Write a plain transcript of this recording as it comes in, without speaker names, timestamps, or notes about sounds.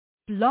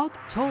Blog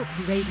Talk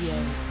Radio.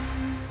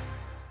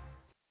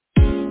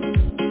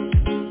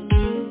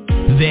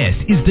 This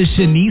is the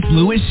Shanice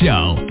Lewis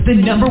Show, the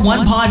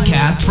 #1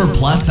 podcast for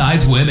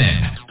plus-size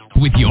women.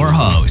 With your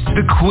host,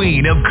 the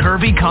queen of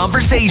curvy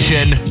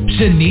conversation,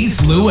 Shanice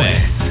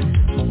Lewis.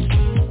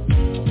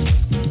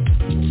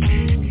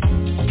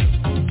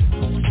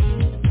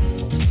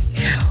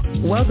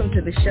 Welcome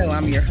to the show.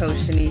 I'm your host,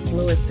 Shanice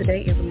Lewis.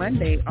 Today is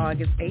Monday,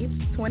 August 8th,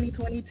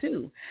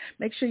 2022.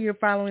 Make sure you're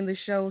following the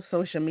show's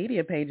social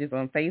media pages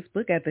on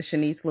Facebook at The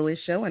Shanice Lewis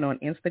Show and on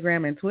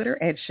Instagram and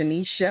Twitter at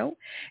Shanice Show.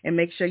 And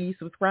make sure you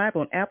subscribe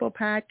on Apple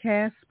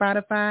Podcasts,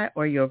 Spotify,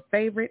 or your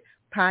favorite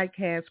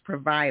podcast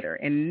provider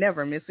and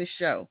never miss a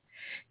show.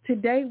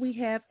 Today we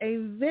have a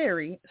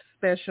very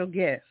special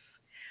guest.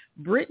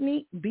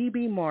 Brittany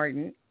 "BB"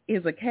 Martin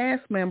is a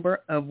cast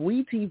member of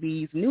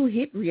WETV's new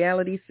hit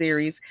reality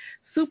series,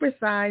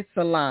 Sized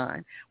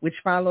Salon, which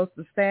follows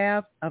the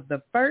staff of the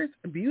first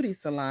beauty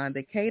salon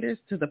that caters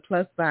to the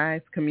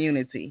plus-size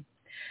community.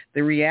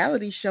 The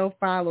reality show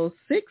follows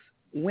 6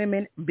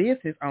 women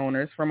business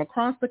owners from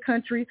across the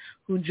country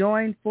who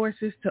joined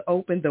forces to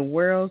open the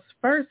world's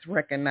first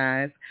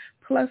recognized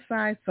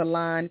plus-size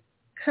salon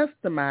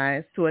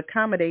customized to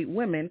accommodate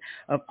women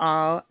of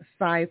all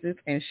sizes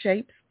and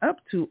shapes up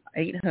to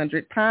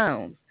 800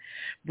 pounds.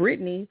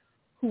 Brittany,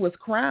 who was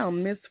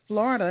crowned Miss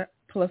Florida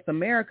Plus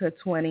America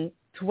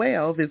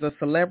 2012, is a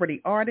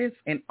celebrity artist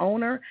and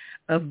owner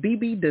of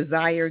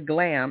BBDesire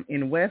Glam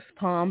in West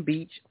Palm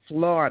Beach,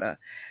 Florida.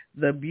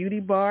 The beauty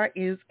bar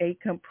is a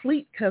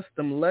complete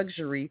custom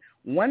luxury,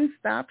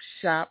 one-stop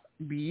shop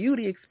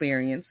beauty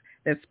experience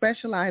that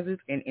specializes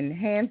in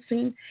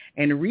enhancing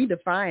and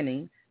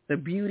redefining the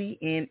beauty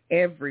in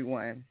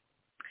everyone.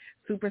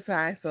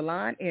 Sized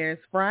Salon airs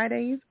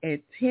Fridays at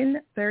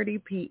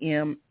 10:30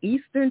 p.m.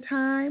 Eastern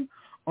Time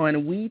on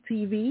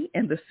WEtv,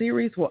 and the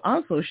series will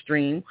also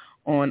stream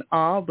on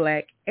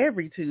ALLBLK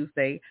every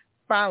Tuesday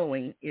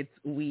following its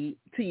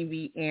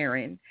WEtv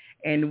airing.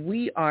 And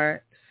we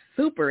are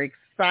super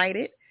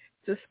excited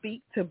to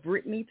speak to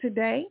Brittany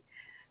today.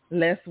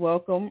 Let's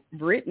welcome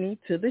Brittany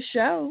to the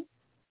show.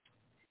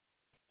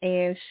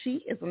 And she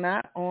is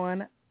not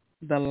on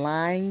the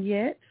line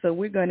yet, so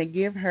we're going to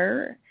give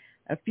her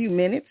a few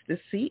minutes to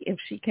see if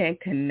she can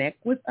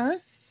connect with us.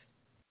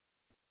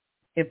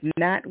 If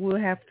not, we'll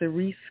have to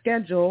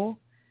reschedule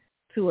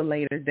to a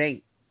later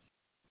date.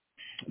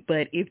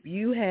 But if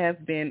you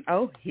have been,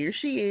 oh, here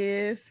she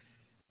is.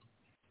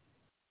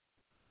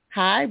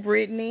 Hi,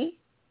 Brittany.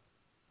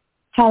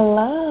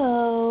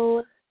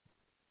 Hello.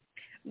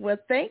 Well,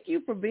 thank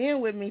you for being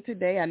with me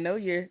today. I know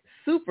you're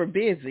super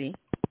busy.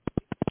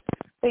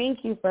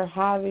 Thank you for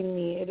having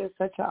me. It is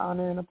such an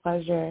honor and a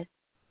pleasure.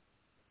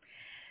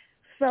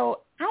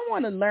 So I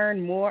want to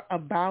learn more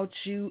about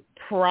you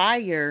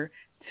prior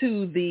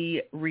to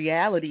the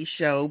reality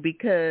show,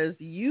 because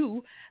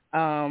you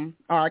are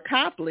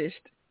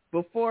accomplished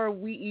before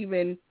we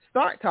even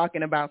start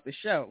talking about the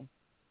show.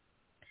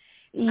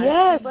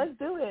 Yes, let's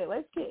do it.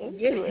 Let's get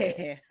into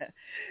it.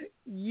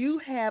 You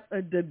have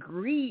a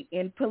degree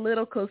in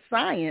political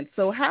science.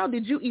 So how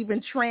did you even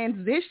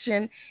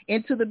transition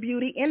into the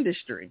beauty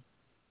industry?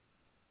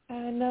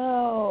 I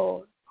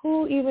know.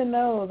 Who even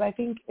knows? I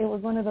think it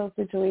was one of those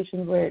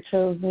situations where it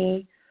chose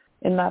me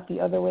and not the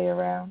other way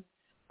around.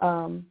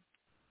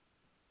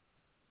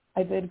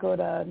 I did go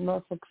to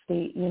Norfolk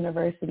State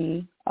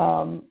University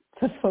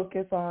to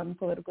focus on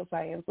political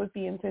science with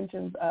the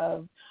intentions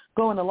of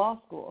going to law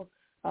school.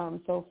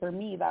 So for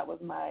me, that was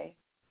my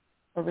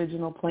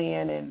original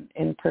plan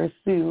and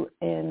pursuit.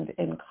 And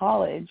in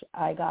college,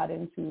 I got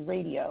into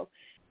radio.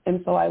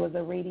 And so I was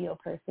a radio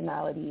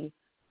personality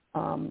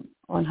on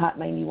Hot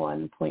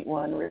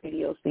 91.1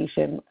 radio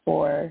station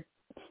for,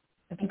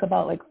 I think,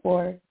 about like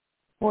four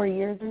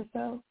years or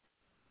so.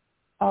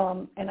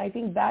 And I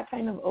think that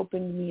kind of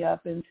opened me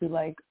up into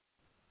like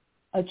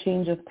a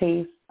change of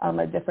pace,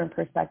 a different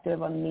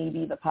perspective on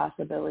maybe the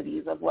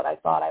possibilities of what I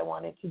thought I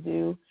wanted to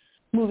do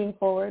moving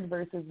forward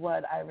versus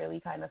what I really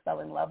kind of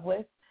fell in love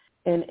with.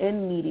 And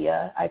in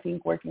media, I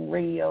think working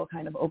radio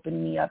kind of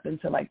opened me up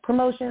into like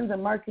promotions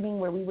and marketing,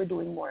 where we were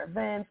doing more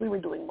events, we were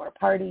doing more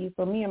parties.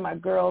 So me and my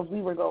girls,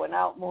 we were going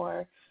out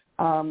more.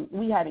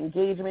 We had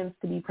engagements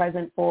to be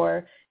present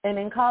for. And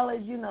in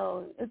college, you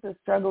know, it's a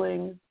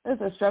struggling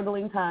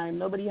time.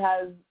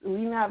 We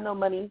didn't have no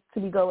money to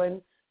be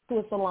going to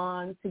a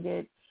salon to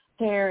get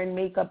hair and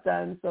makeup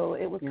done. So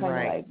it was kind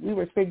of like we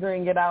were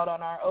figuring it out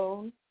on our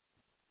own.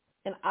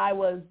 And I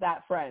was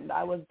that friend.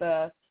 I was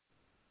the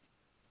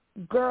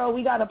girl,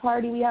 we got a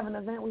party, we have an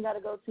event we got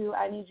to go to.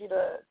 I need you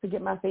to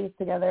get my face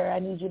together. I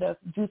need you to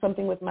do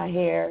something with my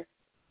hair,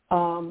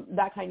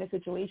 that kind of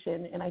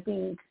situation. And I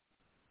think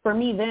for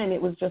me then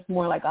it was just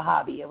more like a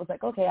hobby. It was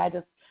like, okay, I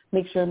just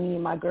make sure me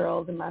and my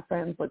girls and my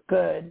friends look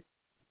good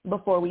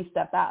before we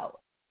step out.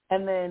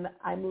 And then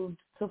I moved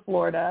to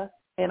Florida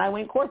and I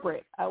went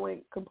corporate. I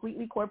went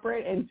completely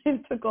corporate and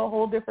took a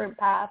whole different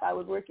path. I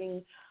was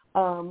working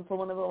for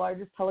one of the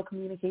largest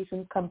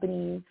telecommunications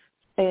companies,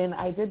 and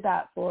I did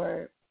that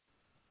for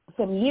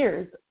some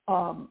years.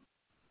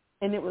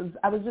 And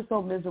I was just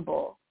so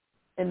miserable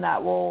in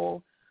that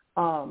role,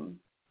 and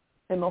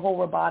the whole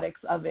robotics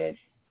of it,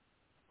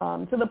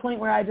 to the point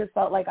where I just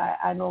felt like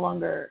I no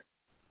longer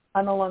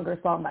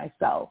saw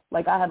myself.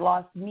 Like I had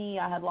lost me,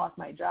 I had lost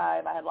my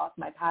drive, I had lost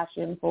my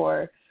passion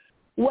for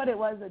what it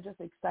was that just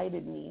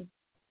excited me.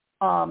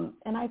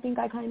 And I think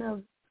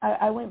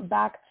I went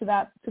back to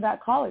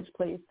that college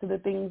place, to the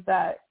things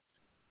that,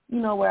 you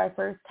know, where I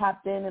first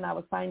tapped in and I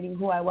was finding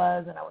who I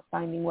was and I was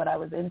finding what I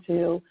was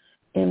into.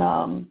 And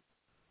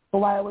but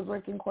while I was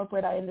working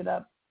corporate, I ended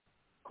up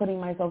putting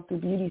myself through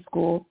beauty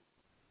school,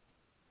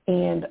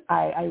 and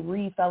I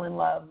fell in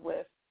love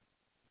with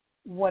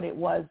what it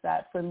was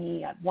that for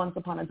me at once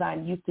upon a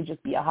time used to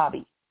just be a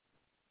hobby.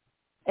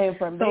 And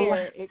from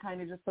there, it kind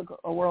of just took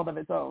a world of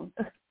its own.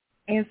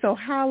 And so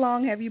how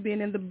long have you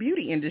been in the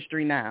beauty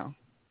industry now?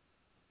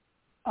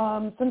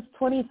 Since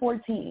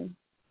 2014.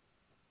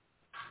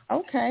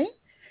 Okay.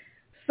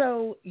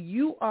 So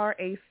you are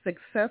a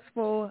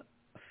successful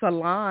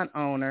salon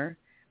owner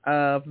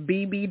of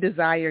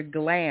BBDesire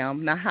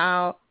Glam. Now,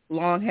 how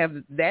long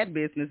have that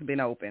business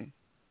been open?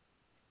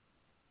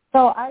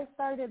 So I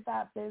started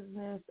that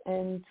business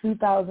in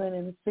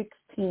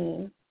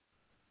 2016,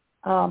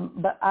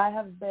 but I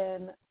have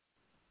been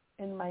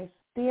in my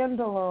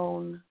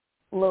standalone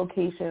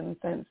location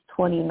since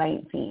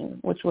 2019,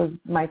 which was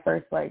my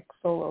first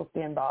solo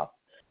standoff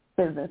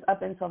business.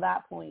 Up until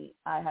that point,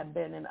 I had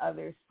been in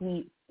other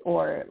suites,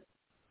 or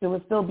it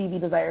was still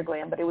BBDesire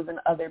Glam, but it was in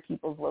other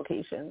people's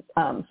locations.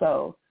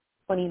 So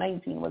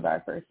 2019 was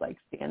our first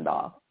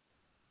standoff.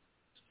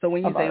 So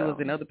when you say it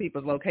was in other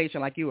people's location,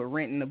 like you were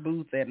renting a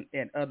booth at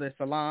other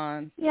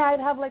salons? Yeah,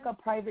 I'd have a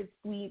private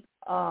suite.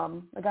 I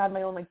had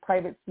my own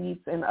private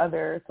suites in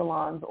other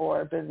salons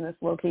or business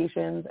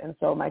locations, and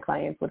so my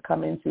clients would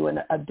come into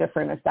a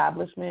different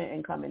establishment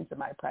and come into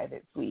my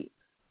private suite.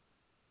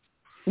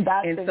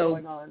 That's been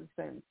going on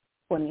since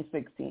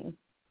 2016.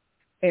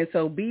 And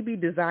so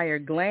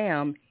BBDesire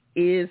Glam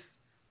is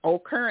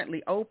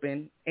currently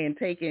open and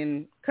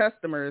taking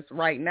customers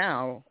right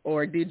now,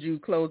 or did you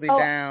close it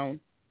down?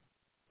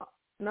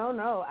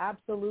 No,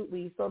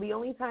 absolutely. So the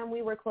only time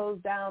we were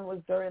closed down was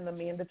during the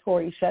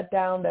mandatory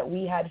shutdown that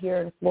we had here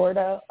in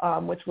Florida,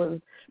 which was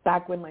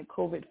back when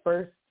COVID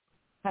first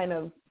kind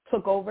of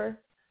took over.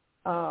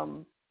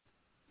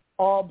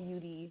 All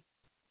beauty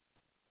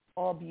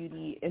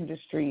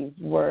industries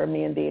were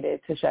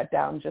mandated to shut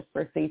down just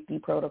for safety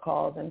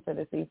protocols and for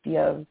the safety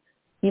of,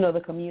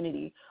 the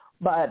community.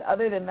 But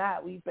other than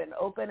that, we've been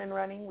open and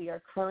running. We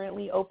are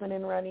currently open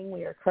and running.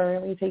 We are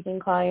currently taking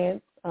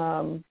clients.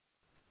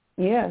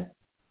 Yeah.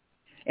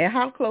 And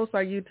how close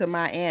are you to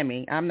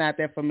Miami? I'm not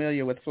that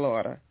familiar with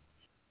Florida.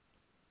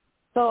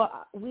 So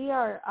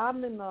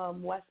I'm in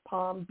West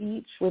Palm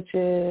Beach, which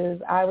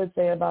is, I would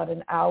say, about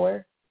an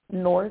hour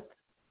north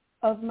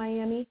of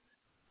Miami.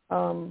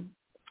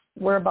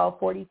 We're about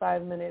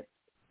 45 minutes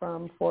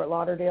from Fort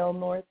Lauderdale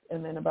north,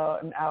 and then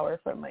about an hour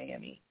from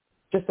Miami,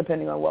 just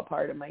depending on what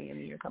part of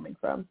Miami you're coming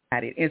from.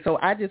 Got it. And so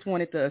I just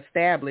wanted to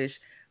establish,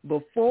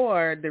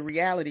 before the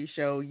reality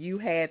show, you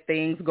had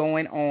things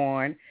going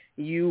on.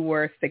 You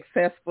were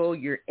successful.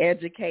 You're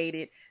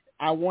educated.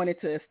 I wanted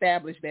to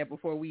establish that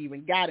before we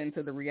even got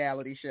into the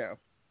reality show.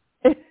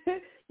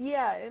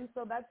 Yeah, and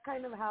so that's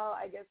kind of how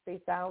I guess they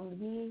found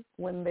me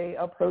when they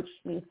approached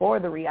me for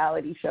the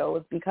reality show,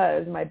 was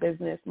because my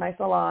business, my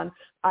salon,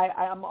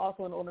 I'm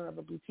also an owner of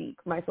a boutique.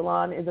 My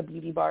salon is a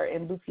beauty bar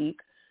and boutique,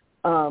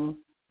 and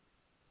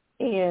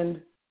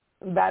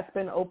that's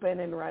been open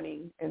and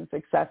running and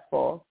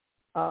successful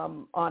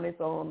on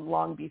its own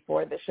long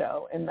before the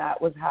show, and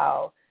that was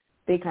how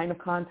they kind of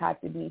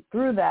contacted me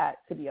through that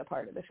to be a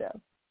part of the show.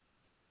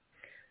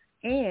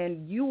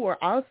 And you were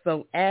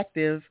also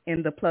active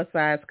in the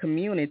plus-size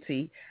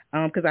community,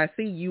 because I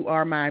see you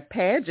are my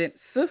pageant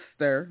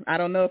sister. I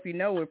don't know if you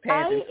know what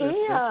pageant sister.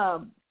 I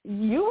am.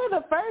 You were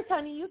the first,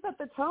 honey. You set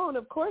the tone.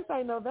 Of course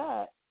I know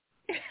that.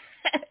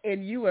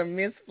 And you were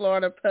Miss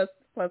Florida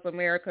Plus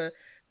America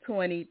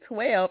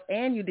 2012,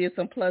 and you did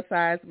some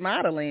plus-size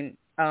modeling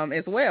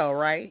as well,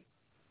 right?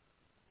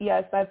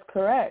 Yes, that's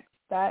correct.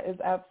 That is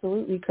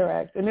absolutely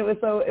correct. And it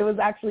was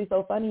actually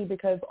so funny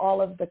because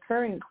all of the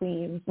current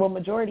queens, well,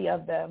 majority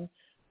of them,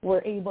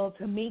 were able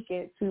to make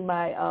it to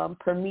my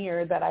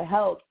premiere that I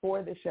held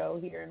for the show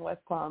here in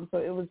West Palm. So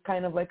it was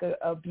kind of like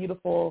a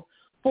beautiful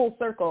full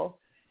circle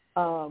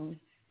kind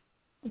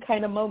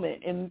of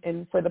moment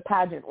in for the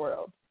pageant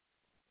world.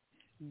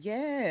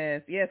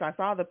 Yes, I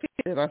saw the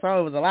pictures. I saw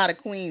it was a lot of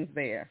queens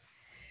there.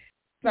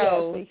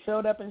 So yes, they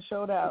showed up and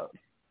showed out.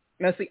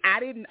 Now, see,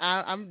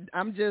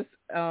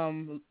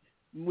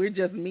 we're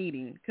just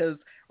meeting, because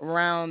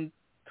around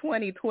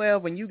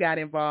 2012 when you got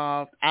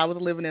involved, I was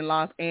living in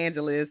Los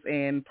Angeles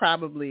and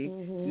probably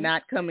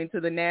not coming to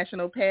the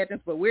national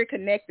pageants, but we're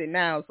connected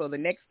now, so the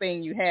next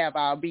thing you have,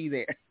 I'll be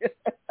there.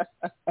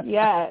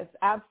 Yes,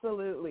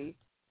 absolutely.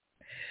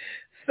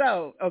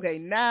 So, okay,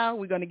 now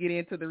we're going to get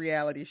into the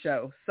reality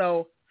show.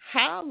 So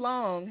how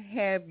long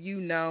have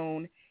you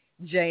known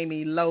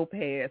Jamie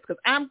Lopez?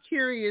 Because I'm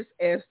curious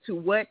as to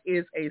what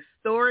is a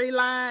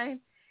storyline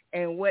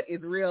and what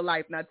is real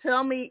life. Now,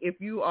 tell me if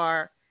you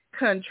are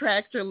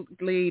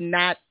contractually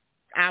not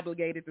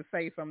obligated to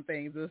say some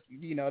things.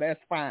 That's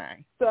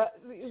fine. So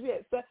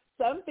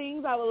some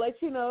things I will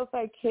let you know if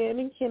I can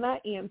and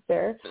cannot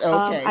answer.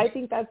 Okay. I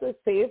think that's a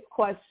safe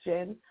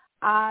question.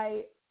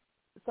 I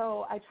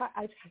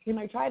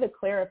try to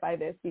clarify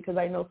this because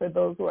I know for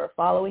those who are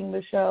following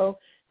the show,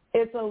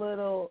 it's a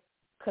little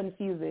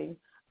confusing.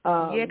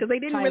 Because they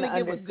didn't really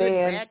give a good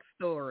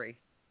backstory.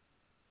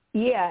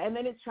 Yeah, and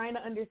then it's trying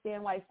to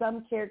understand why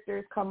some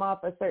characters come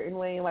off a certain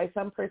way and why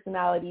some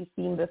personalities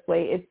seem this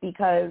way. It's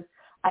because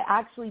I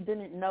actually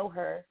didn't know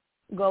her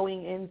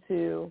going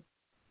into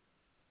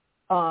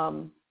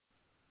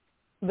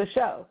the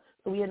show.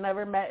 So we had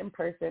never met in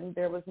person.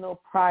 There was no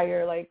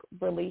prior,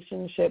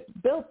 relationship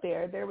built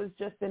there. There was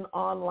just an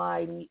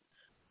online,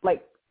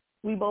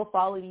 we both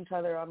followed each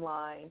other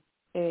online.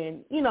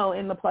 And,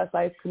 in the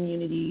plus-size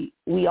community,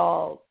 we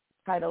all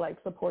kind of,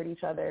 support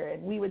each other.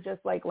 And we would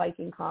just, like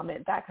and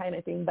comment, that kind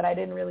of thing. But I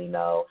didn't really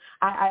know.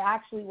 I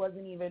actually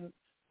wasn't even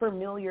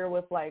familiar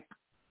with,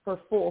 her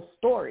full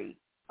story.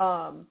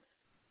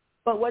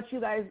 But what you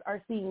guys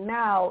are seeing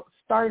now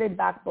started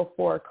back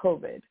before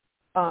COVID.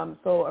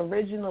 So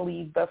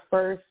originally the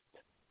first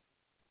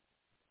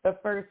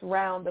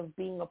round of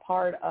being a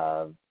part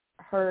of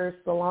her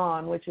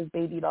salon, which is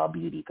Baby Doll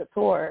Beauty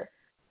Couture,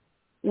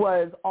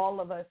 was all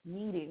of us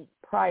meeting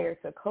prior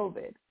to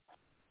COVID.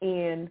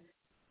 And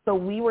so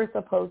we were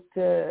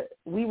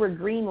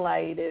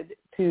green-lighted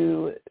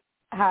to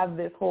have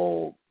this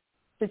whole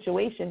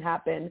situation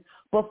happen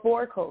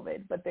before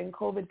COVID, but then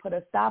COVID put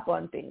a stop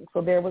on things.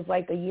 So there was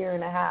a year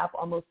and a half,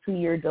 almost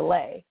 2-year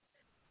delay.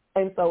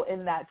 And so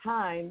in that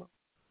time,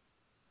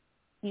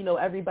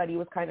 everybody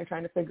was kind of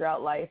trying to figure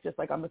out life, just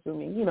like I'm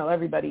assuming,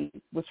 everybody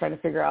was trying to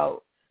figure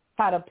out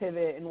how to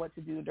pivot and what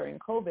to do during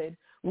COVID.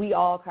 We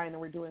all kind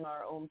of were doing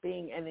our own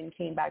thing and then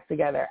came back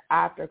together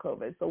after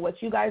COVID. So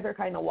what you guys are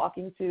kind of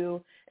walking to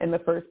in the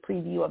first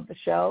preview of the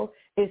show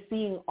is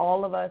seeing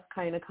all of us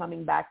kind of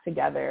coming back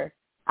together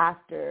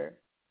after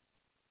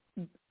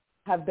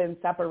have been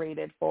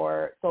separated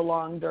for so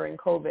long during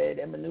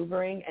COVID and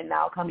maneuvering, and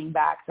now coming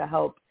back to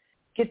help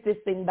get this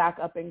thing back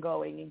up and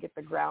going and get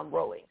the ground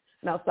rolling.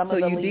 Now, some of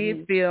the ladies... So you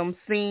did film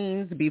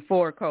scenes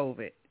before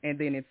COVID, and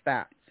then it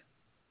stopped?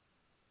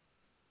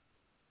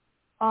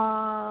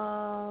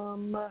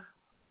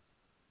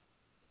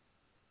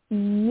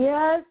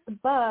 Yes,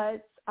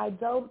 but I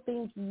don't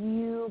think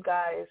you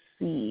guys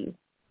see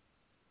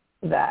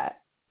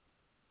that.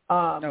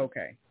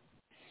 Okay.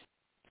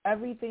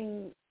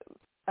 Everything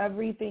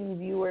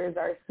viewers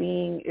are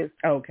seeing is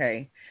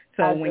okay.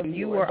 So when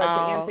you were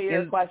all to answer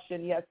your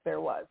question, yes, there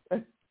was.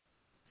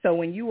 So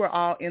when you were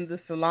all in the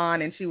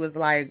salon and she was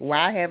like,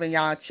 "Why haven't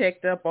y'all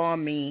checked up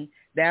on me?"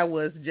 That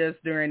was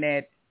just during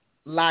that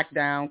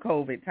lockdown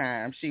COVID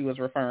time she was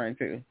referring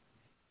to.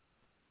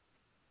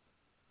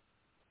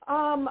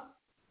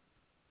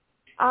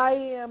 I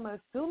am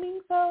assuming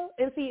so.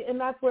 And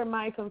that's where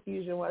my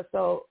confusion was.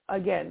 So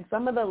again,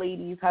 some of the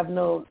ladies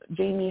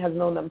Jamie has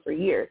known them for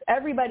years.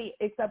 Everybody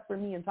except for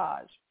me and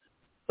Taj.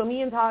 So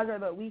me and Taj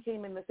we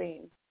came in the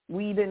same.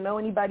 We didn't know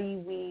anybody.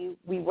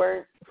 We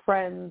weren't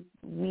friends.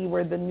 We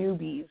were the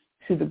newbies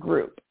to the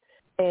group.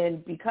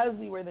 And because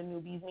we were the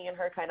newbies, me and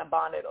her kind of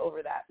bonded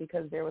over that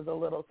because there was a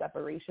little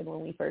separation when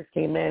we first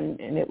came in,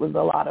 and it was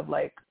a lot of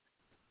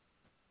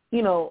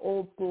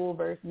old school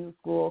versus new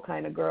school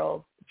kind of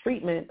girl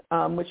treatment,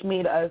 which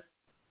made us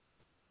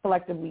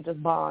collectively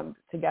just bond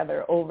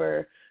together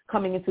over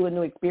coming into a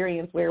new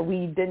experience where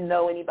we didn't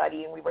know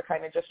anybody and we were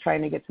kind of just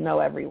trying to get to know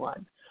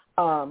everyone.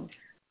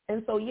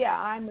 And so, yeah,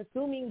 I'm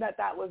assuming that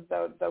was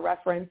the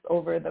reference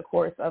over the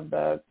course of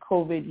the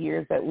COVID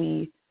years that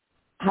we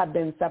have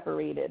been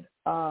separated.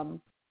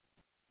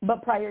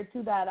 But prior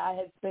to that, I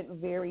had spent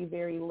very,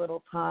 very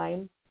little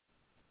time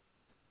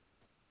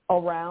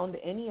around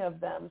any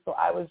of them. So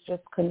I was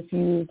just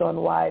confused on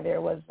why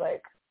there was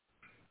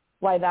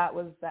why that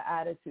was the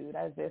attitude,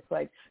 as if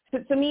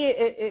to me,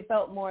 it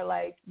felt more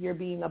like you're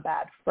being a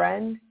bad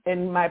friend.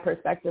 And my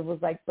perspective was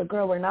but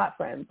girl, we're not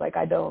friends.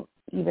 I don't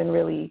even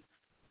really...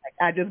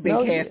 I just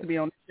been cast to be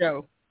on the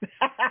show.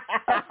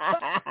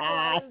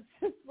 I was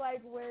just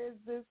where is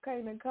this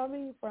kind of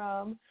coming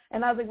from?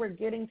 And I was we're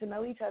getting to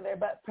know each other.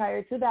 But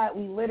prior to that,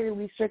 we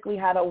literally strictly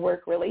had a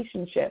work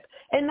relationship.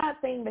 And not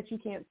saying that you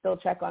can't still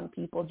check on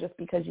people just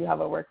because you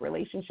have a work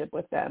relationship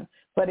with them.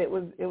 But it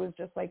was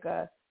just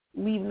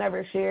we've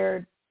never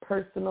shared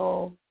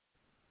personal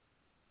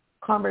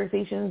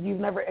conversations. You've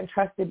never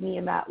entrusted me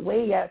in that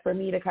way yet for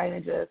me to kind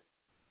of just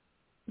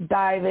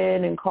dive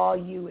in and call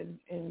you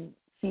and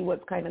see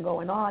what's kind of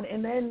going on.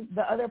 And then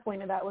the other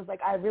point of that was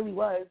I really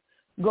was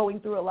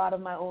going through a lot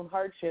of my own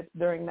hardships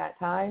during that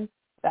time,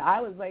 that I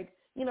was they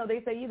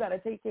say you got to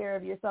take care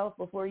of yourself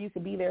before you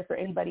could be there for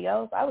anybody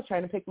else. I was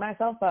trying to pick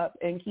myself up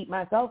and keep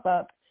myself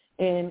up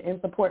and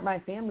support my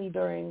family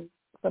during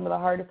some of the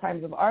hardest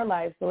times of our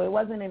lives. So it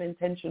wasn't an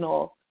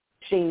intentional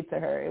shade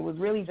to her. It was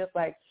really just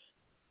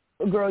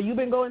girl, you've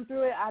been going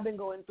through it. I've been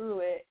going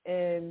through it.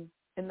 And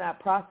in that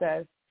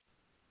process,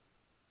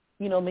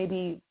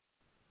 maybe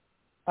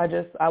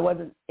I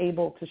wasn't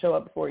able to show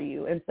up for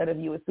you, instead of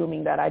you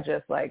assuming that I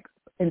just like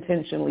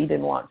intentionally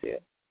didn't want to.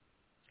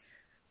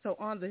 So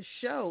on the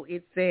show,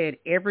 it said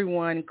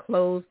everyone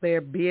closed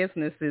their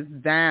businesses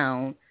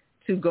down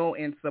to go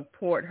and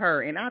support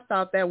her. And I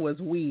thought that was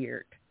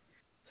weird.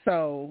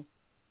 So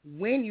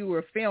when you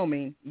were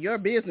filming, your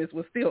business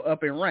was still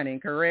up and running,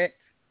 correct?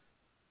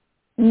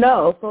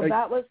 No. So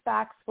that was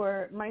facts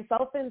for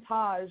myself and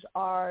Taj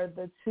are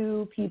the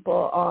two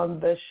people on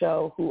the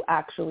show who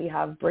actually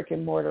have brick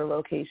and mortar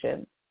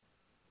locations.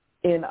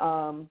 And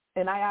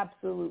I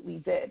absolutely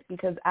did,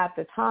 because at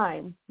the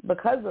time,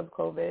 because of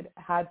COVID,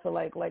 had to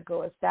like let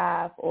go of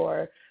staff,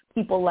 or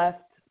people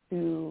left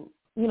to,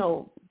 you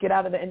know, get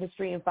out of the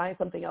industry and find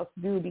something else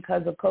to do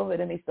because of COVID,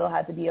 and they still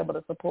had to be able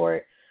to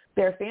support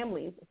their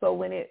families. So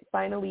when it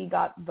finally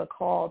got the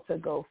call to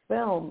go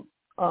film,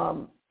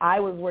 I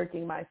was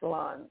working my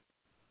salon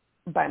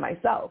by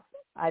myself.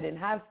 I didn't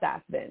have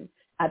staff then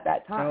at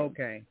that time.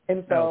 Okay.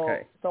 And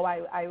so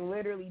I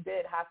literally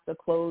did have to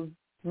close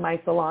my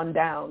salon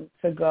down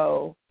to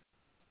go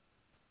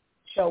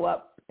show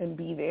up and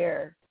be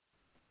there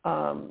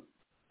to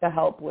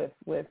help with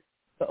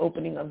the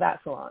opening of that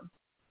salon.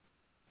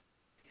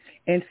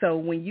 And so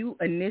when you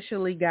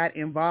initially got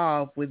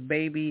involved with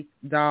Baby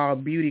Doll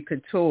Beauty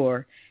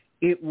Couture,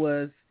 it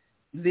was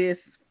this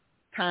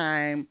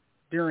time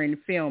during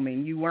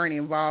filming. You weren't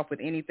involved with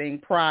anything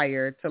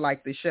prior to,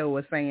 like the show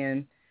was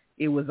saying,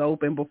 it was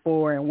open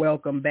before and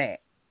welcome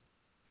back.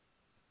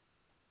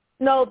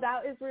 No,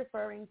 that is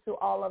referring to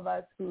all of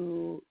us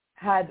who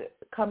had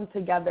come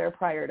together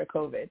prior to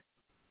COVID.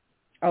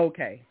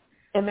 Okay.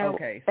 And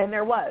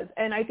there was.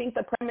 And I think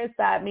the premise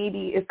that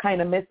maybe is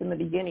kind of missed in the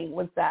beginning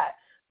was that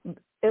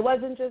it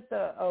wasn't just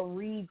a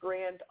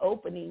re-grand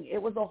opening.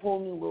 It was a whole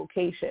new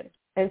location.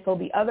 And so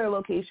the other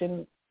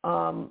location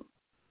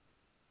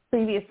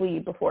previously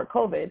before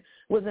COVID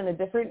was in a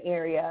different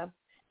area,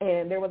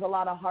 and there was a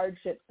lot of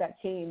hardships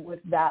that came with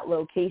that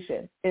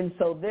location. And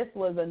so this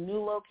was a new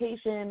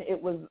location.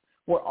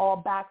 We're all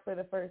back for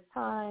the first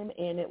time,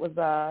 and it was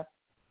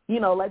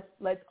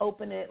let's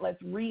open it,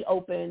 let's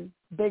reopen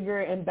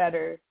bigger and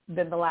better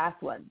than the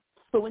last one.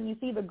 So when you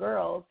see the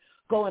girls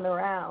going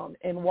around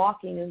and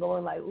walking and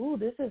going like, ooh,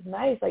 this is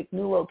nice, like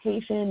new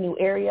location, new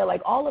area,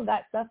 like all of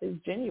that stuff is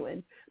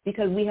genuine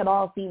because we had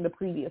all seen the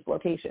previous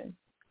location.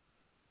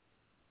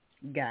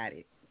 Got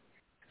it.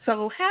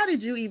 So how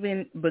did you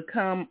even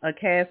become a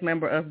cast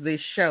member of this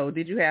show?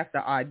 Did you have to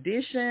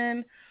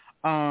audition?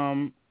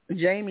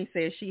 Jamie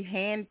says she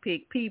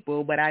handpicked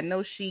people, but I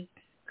know she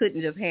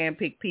couldn't just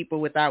handpick people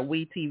without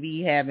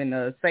WEtv having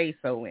a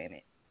say-so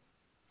in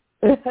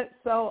it.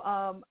 So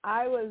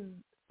I was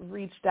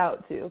reached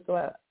out to.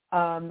 So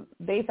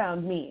they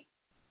found me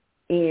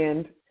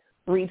and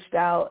reached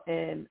out.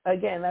 And,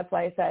 again, that's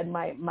why I said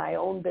my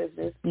own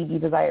business,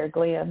 BBDesire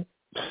Glam,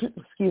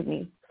 excuse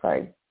me,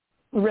 sorry,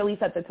 really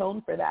set the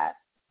tone for that.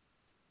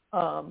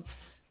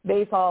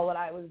 They saw what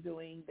I was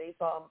doing. They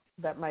saw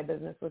that my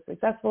business was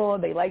successful.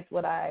 They liked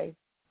what I,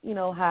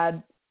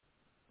 had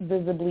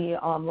visibly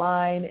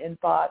online and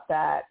thought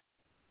that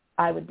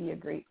I would be a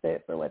great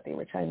fit for what they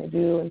were trying to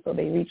do. And so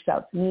they reached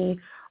out to me.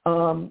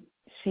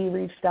 She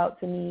reached out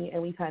to me,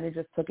 and we kind of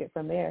just took it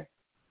from there.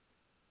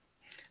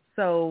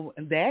 So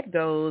that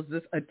goes,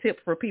 just a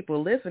tip for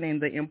people listening,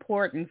 the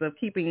importance of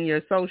keeping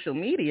your social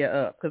media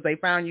up, because they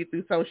found you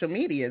through social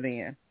media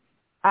then.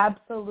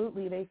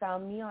 Absolutely. They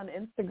found me on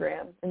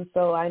Instagram. And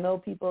so I know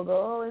people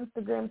go,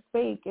 oh, Instagram's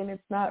fake and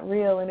it's not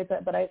real.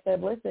 But I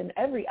said, listen,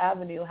 every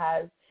avenue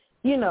has,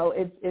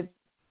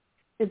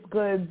 it's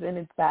goods and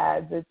it's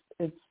bads.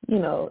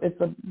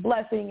 It's a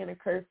blessing and a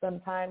curse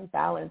sometimes.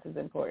 Balance is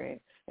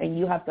important. And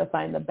you have to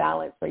find the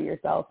balance for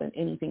yourself in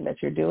anything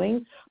that you're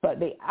doing.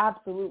 But they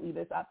absolutely,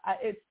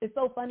 it's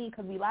so funny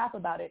because we laugh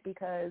about it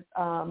because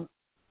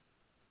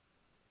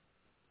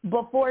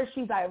before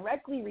she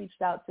directly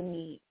reached out to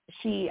me,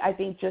 she, I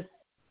think, just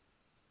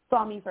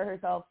saw me for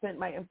herself, sent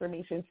my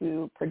information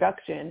to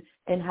production,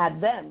 and had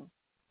them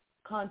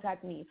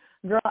contact me.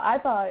 Girl, I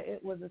thought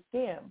it was a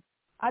scam.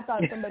 I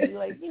thought somebody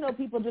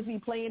people just be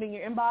playing in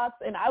your inbox,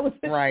 and I was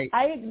right.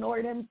 I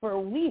ignored him for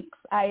weeks.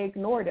 I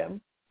ignored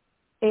him.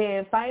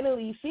 And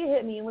finally she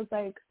hit me and was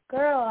like,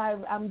 girl,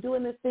 I'm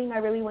doing this thing I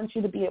really want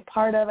you to be a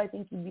part of. I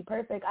think you'd be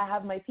perfect. I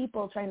have my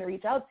people trying to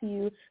reach out to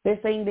you. They're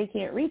saying they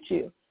can't reach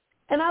you.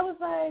 And I was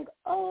like,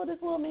 oh, this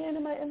little man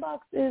in my inbox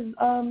is,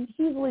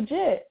 he's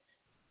legit.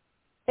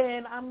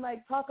 And I'm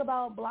like, talk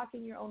about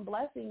blocking your own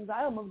blessings.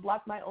 I almost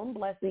blocked my own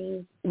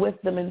blessings with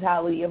the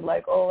mentality of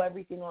like, oh,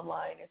 everything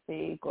online is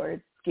fake or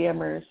it's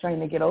scammers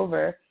trying to get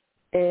over.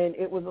 And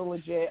it was a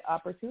legit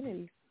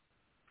opportunity.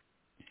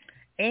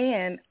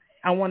 And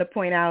I want to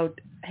point out,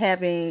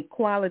 having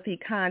quality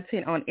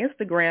content on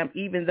Instagram,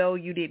 even though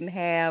you didn't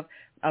have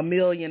 1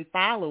 million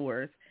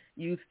followers,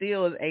 you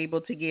still is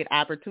able to get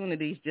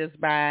opportunities just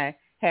by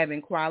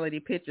having quality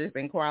pictures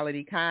and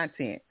quality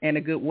content and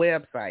a good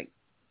website.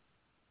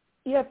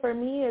 Yeah, for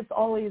me, it's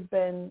always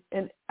been,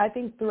 and I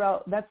think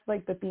throughout, that's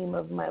like the theme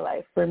of my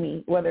life for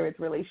me, whether it's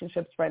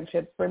relationships,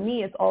 friendships. For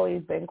me, it's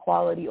always been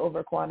quality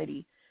over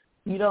quantity.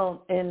 You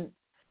don't, and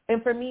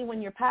for me,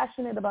 when you're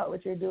passionate about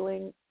what you're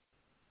doing,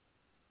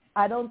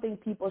 I don't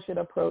think people should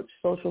approach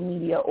social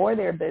media or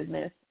their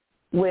business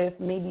with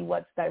maybe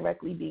what's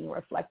directly being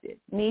reflected.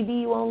 Maybe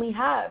you only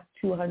have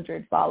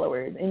 200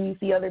 followers and you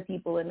see other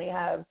people and they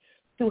have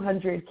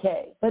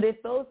 200K. But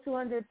if those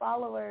 200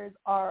 followers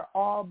are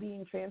all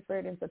being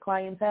transferred into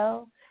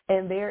clientele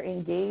and they're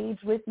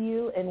engaged with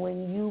you, and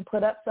when you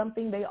put up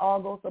something, they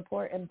all go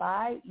support and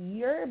buy,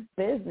 your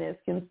business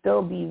can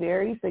still be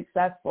very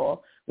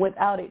successful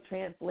without it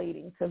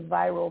translating to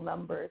viral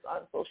numbers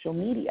on social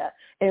media.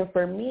 And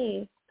for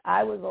me,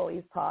 I was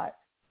always taught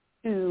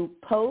to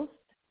post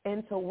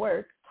and to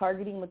work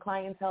targeting the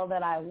clientele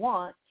that I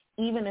want,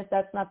 even if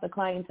that's not the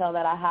clientele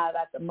that I have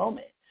at the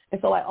moment. And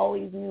so I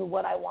always knew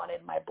what I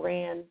wanted my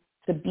brand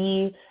to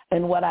be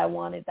and what I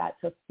wanted that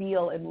to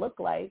feel and look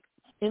like.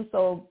 And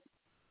so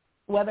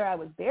whether I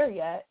was there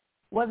yet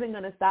wasn't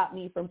going to stop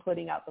me from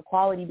putting out the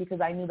quality,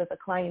 because I knew that the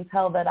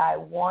clientele that I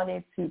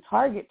wanted to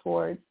target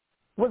towards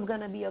was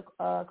going to be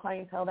a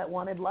clientele that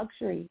wanted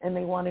luxury and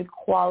they wanted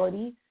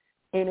quality.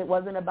 And it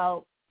wasn't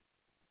about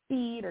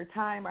speed or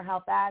time or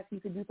how fast you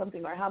could do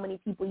something or how many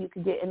people you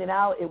could get in and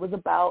out. It was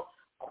about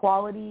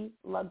quality,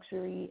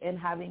 luxury, and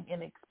having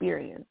an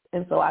experience.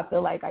 And so I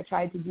feel like I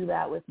tried to do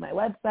that with my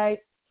website.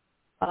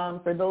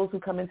 For those who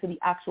come into the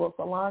actual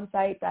salon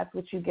site, that's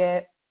what you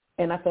get.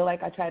 And I feel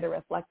like I try to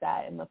reflect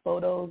that in the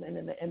photos and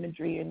in the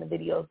imagery and the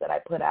videos that I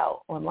put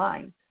out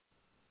online.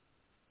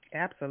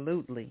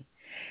 Absolutely.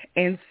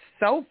 And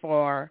so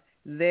far,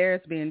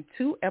 there's been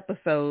 2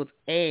 episodes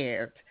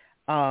aired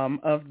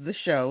of the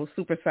show,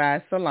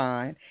 Sized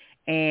Salon.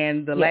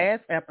 And the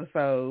last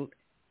episode,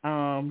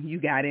 you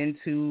got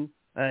into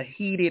a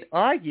heated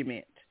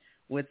argument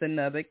with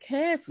another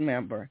cast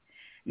member.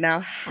 Now,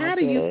 how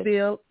do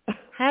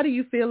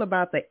you feel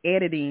about the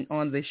editing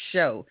on the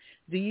show?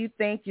 Do you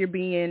think you're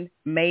being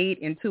made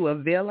into a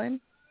villain?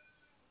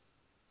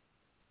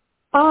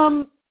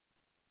 I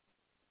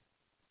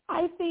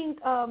think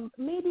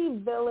maybe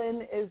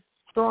villain is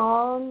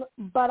strong,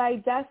 but I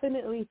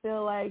definitely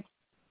feel like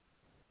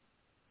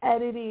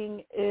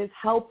editing is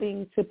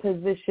helping to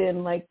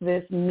position like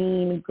this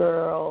mean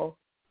girl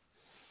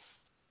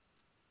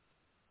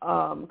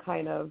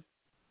kind of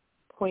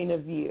point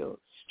of view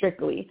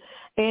strictly.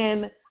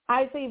 And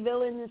I say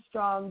villain is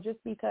strong just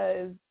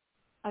because,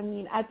 I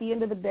mean, at the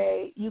end of the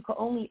day, you can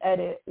only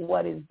edit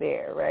what is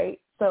there, right?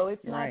 So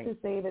it's not to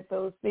say that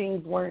those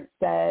things weren't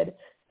said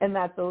and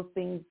that those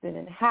things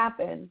didn't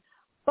happen.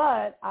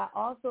 But I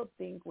also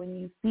think when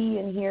you see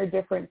and hear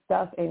different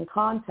stuff in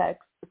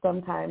context,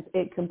 sometimes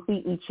it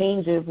completely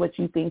changes what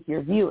you think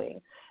you're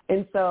viewing.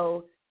 And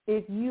so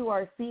if you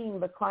are seeing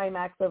the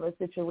climax of a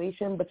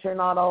situation, but you're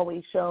not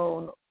always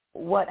shown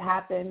what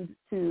happened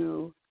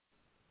to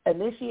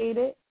initiate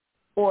it,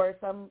 or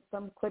some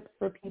clips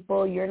for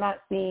people, you're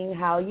not seeing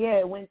how,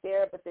 it went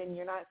there, but then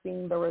you're not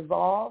seeing the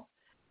resolve,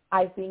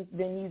 I think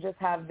then you just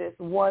have this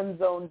one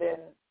zoned in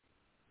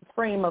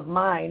frame of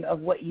mind of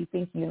what you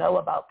think you know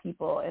about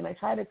people. And I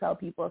try to tell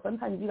people,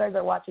 sometimes you guys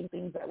are watching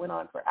things that went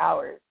on for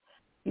hours.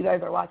 You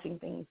guys are watching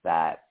things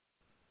that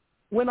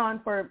went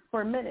on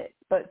for minutes,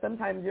 but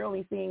sometimes you're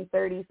only seeing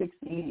 30,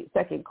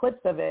 60-second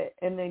clips of it,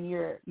 and then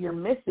you're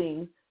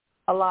missing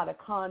a lot of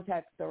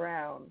context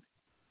around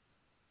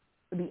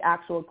the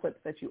actual clips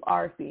that you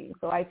are seeing.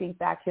 So I think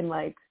that can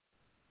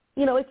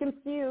it can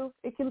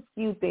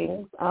skew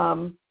things.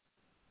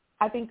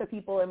 I think the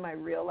people in my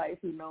real life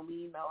who know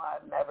me know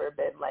I've never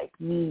been like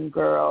mean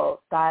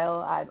girl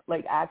style. I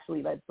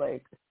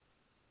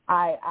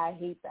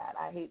hate that.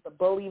 I hate the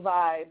bully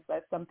vibes.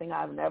 That's something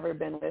I've never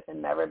been with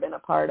and never been a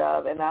part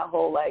of. And that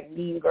whole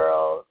mean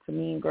girl to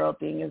mean girl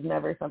thing is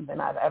never something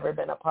I've ever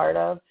been a part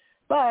of.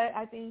 But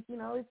I think,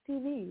 it's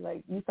TV.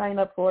 Like, you sign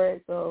up for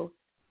it, so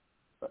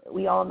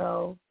we all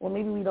know. Well,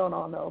 maybe we don't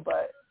all know,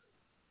 but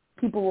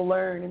people will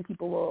learn and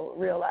people will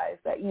realize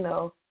that,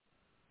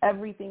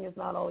 everything is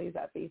not always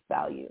at face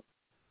value.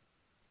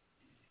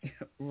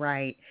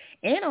 Right.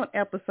 And on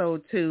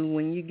episode 2,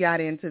 when you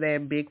got into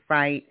that big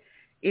fight,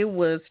 it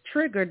was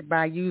triggered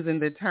by using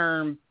the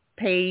term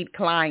paid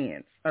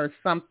clients or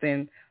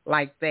something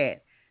like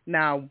that.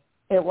 Now,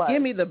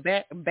 give me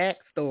the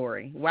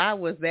backstory. Why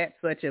was that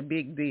such a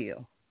big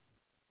deal?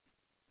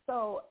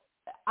 So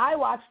I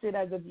watched it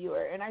as a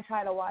viewer, and I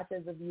try to watch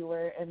as a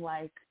viewer and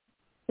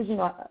because,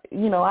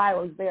 I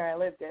was there, I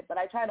lived it, but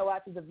I try to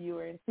watch as a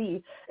viewer and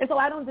see. And so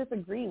I don't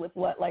disagree with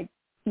what,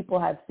 people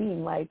have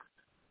seen.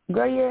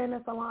 Girl, you're in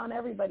a salon,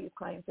 everybody's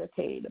clients are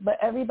paid, but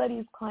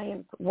everybody's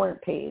clients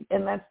weren't paid.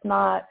 And that's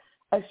not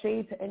a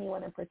shade to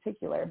anyone in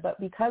particular, but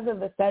because of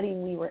the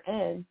setting we were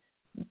in,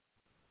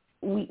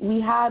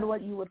 we had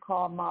what you would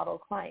call model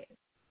clients.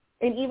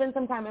 And even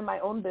sometime in my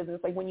own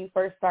business, when you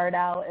first start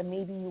out and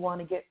maybe you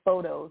want to get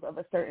photos of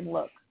a certain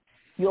look,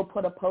 you'll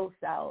put a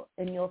post out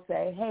and you'll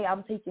say, hey,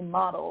 I'm taking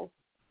models,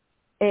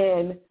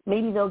 and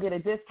maybe they'll get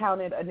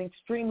an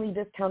extremely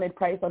discounted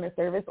price on a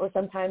service, or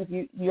sometimes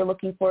you're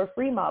looking for a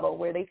free model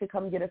where they could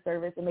come get a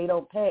service and they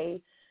don't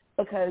pay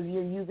because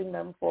you're using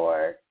them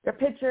for their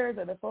pictures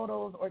or the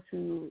photos or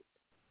to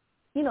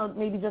you know,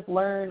 maybe just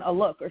learn a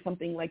look or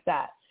something like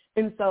that.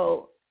 And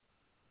so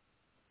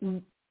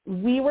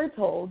we were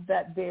told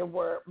that there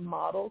were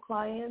model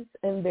clients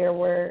and there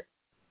were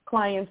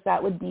clients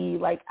that would be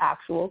like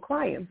actual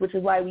clients, which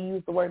is why we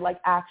use the word like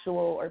actual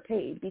or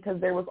paid, because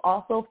there was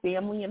also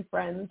family and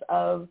friends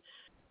of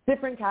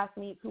different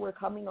castmates who were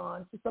coming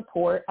on to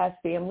support as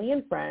family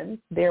and friends.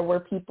 There were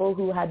people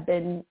who had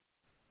been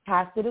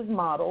casted as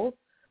models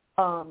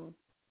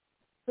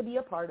to be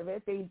a part of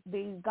it.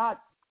 They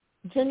got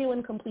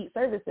genuine complete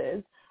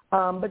services,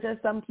 but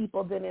just some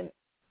people didn't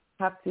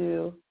have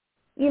to,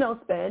 you know,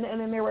 spend.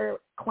 And then there were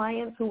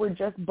clients who were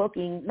just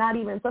booking, not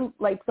even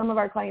some of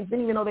our clients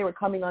didn't even know they were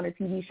coming on a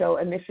TV show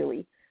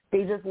initially.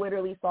 They just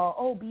literally saw,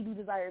 oh,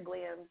 BBDesire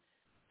Glam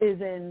is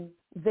in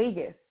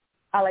Vegas.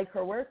 I like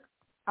her work.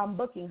 I'm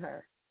booking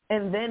her.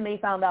 And then they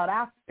found out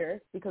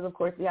after, because of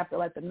course we have to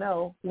let them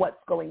know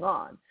what's going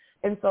on.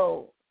 And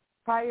so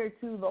prior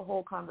to the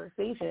whole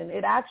conversation,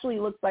 it actually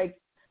looked like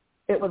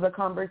it was a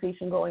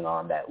conversation going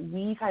on that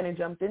we kind of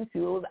jumped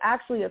into. It was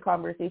actually a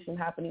conversation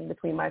happening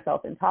between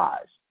myself and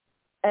Taj.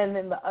 And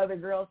then the other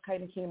girls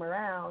kind of came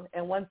around,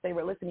 and once they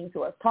were listening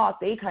to us talk,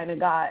 they kind of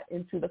got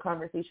into the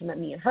conversation that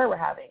me and her were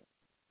having.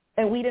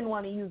 And we didn't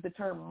want to use the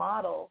term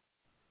model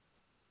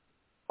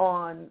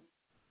on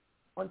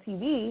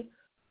TV,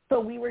 so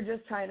we were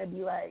just trying to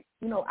be like,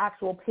 you know,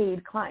 actual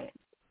paid clients,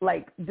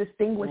 like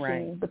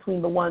distinguishing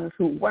between the ones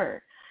who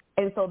weren't.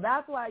 And so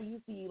that's why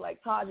you see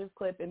like Taj's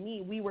clip and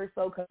me, we were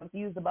so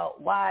confused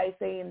about why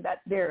saying that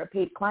they're a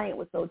paid client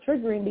was so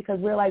triggering, because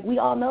we're like, we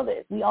all know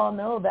this. We all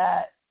know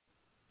that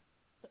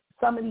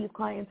some of these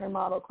clients are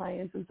model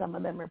clients and some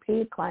of them are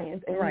paid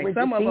clients. And we were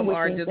some of them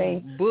are just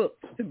saying,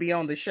 booked to be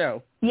on the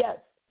show. Yes,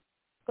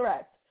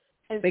 correct.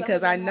 And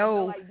because I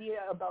know no idea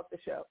about the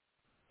show.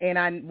 And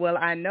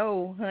I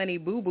know Honey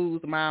Boo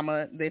Boo's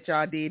mama that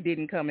y'all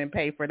didn't come and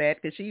pay for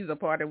that, because she's a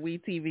part of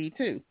WEtv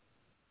too.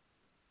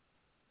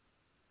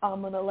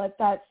 I'm going to let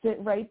that sit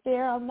right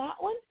there on that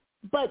one.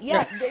 But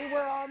yes, they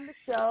were on the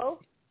show.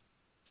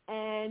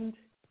 And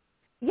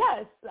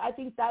yes, I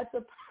think that's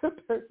a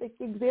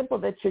perfect example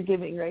that you're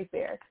giving right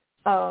there.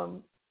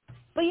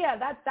 But yeah,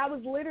 that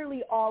was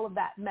literally all of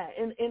that meant.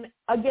 And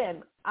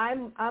again,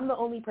 I'm the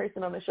only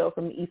person on the show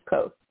from the East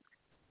Coast.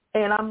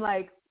 And I'm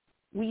like,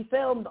 we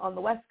filmed on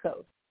the West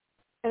Coast.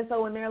 And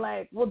so when they're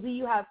like, well, do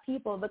you have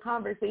people? The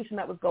conversation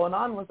that was going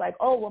on was like,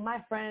 oh, well,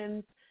 my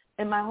friends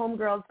and my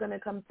homegirl's going to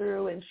come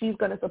through and she's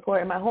going to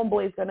support, and my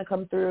homeboy's going to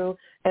come through,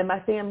 and my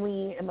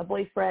family and my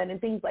boyfriend and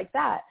things like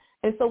that.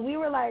 And so we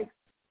were like,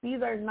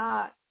 these are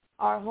not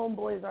our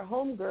homeboys or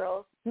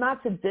homegirls,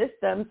 not to diss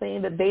them,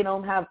 saying that they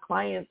don't have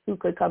clients who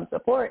could come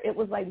support. It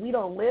was like, we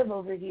don't live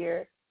over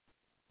here,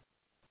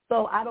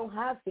 so I don't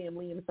have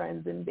family and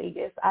friends in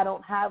Vegas. I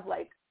don't have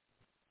like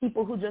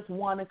people who just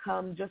want to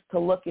come just to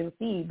look and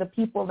see. The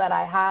people that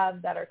I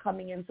have that are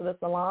coming into the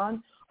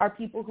salon are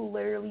people who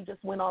literally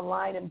just went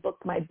online and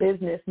booked my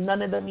business.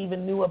 None of them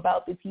even knew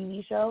about the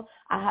TV show.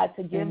 I had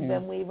to give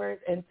them waivers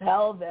and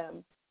tell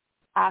them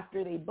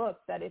after they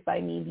booked that if I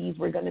need these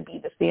were going to be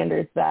the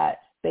standards that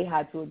they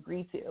had to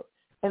agree to.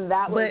 And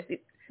that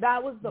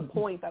was the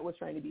point that was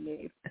trying to be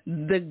made.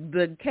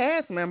 The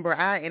cast member,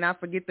 I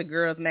forget the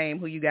girl's name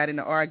who you got in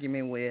the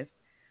argument with,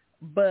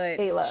 but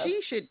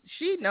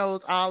she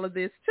knows all of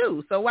this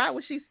too. So why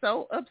was she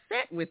so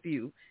upset with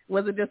you?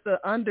 Was it just an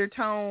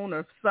undertone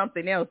or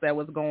something else that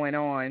was going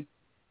on,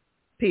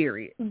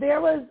 period?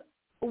 There was,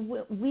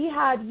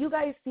 you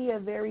guys see a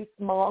very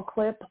small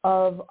clip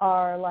of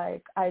our,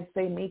 like, I'd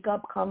say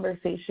makeup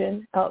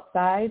conversation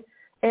outside.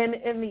 And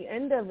in the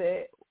end of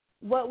it,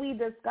 what we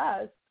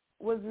discussed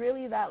was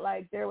really that,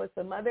 like, there was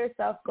some other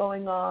stuff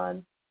going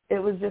on. It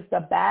was just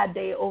a bad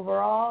day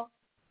overall.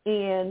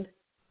 And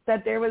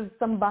that there was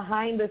some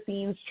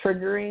behind-the-scenes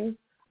triggering,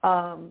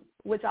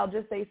 which I'll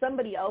just say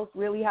somebody else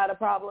really had a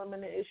problem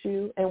and an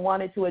issue and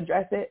wanted to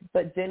address it,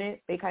 but didn't.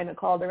 They kind of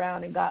called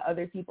around and got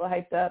other people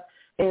hyped up.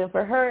 And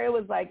for her, it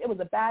was like, it was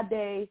a bad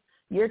day.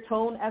 Your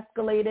tone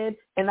escalated,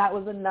 and that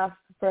was enough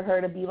for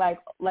her to be like,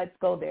 let's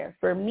go there.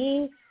 For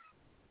me,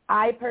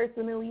 I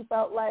personally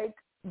felt like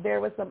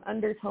there was some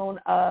undertone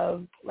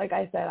of, like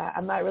I said,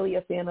 I'm not really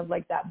a fan of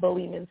like that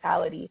bully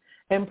mentality.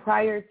 And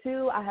prior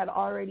to, I had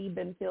already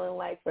been feeling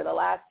like for the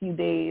last few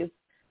days,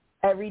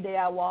 every day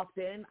I walked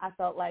in, I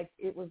felt like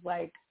it was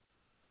like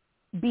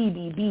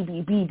BB,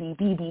 BB, BB,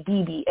 BB,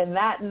 BB. And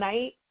that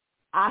night,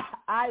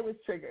 I was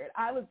triggered.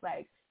 I was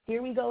like,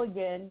 here we go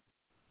again.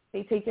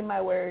 They taking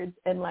my words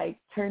and like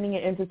turning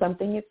it into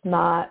something it's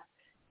not.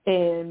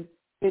 And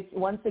it's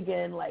once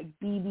again like,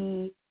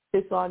 BB,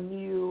 it's on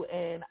you.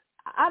 And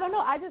I don't know.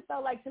 I just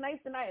felt like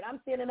tonight's the night. I'm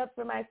standing up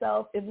for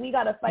myself. If we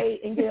got to fight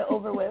and get it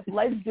over with,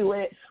 let's do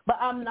it. But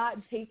I'm not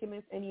taking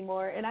this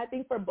anymore. And I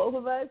think for both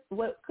of us,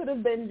 what could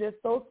have been just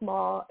so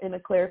small in a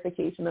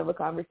clarification of a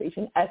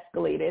conversation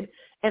escalated.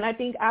 And I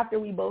think after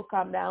we both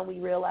calmed down, we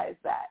realized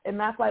that. And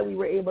that's why we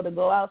were able to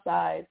go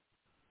outside.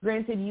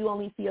 Granted, you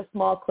only see a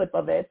small clip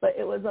of it, but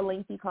it was a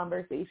lengthy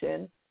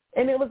conversation.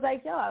 And it was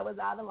like, yo, I was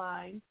out of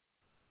line.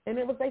 And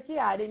it was like,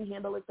 yeah, I didn't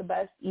handle it the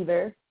best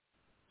either.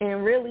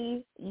 And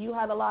really, you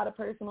had a lot of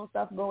personal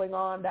stuff going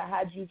on that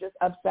had you just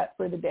upset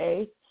for the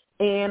day.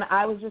 And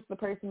I was just the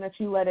person that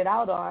you let it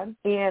out on.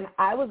 And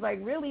I was like,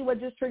 really, what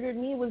just triggered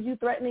me was you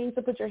threatening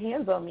to put your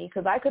hands on me,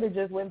 because I could have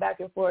just went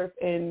back and forth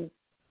and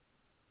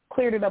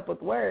cleared it up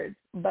with words.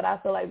 But I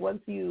feel like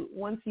once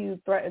you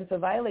threaten to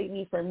violate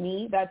me, for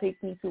me, that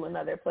takes me to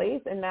another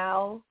place. And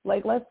now,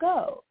 like, let's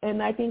go.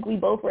 And I think we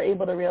both were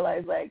able to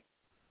realize, like,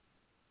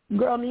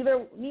 girl,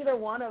 neither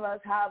one of us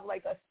have,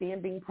 like, a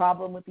standing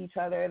problem with each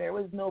other. There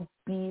was no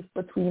beef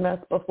between us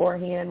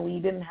beforehand. We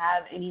didn't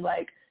have any,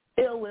 like,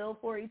 ill will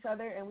for each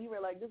other. And we were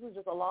like, this was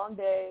just a long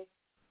day.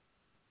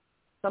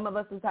 Some of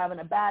us was having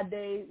a bad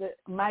day.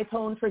 My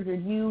tone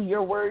triggered you.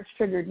 Your words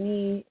triggered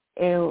me.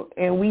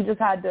 And we just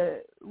had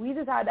to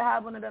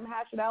have one of them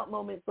hash it out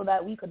moments so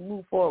that we could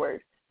move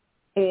forward.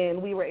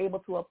 And we were able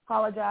to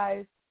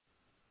apologize,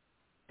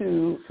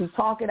 to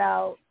talk it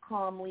out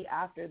calmly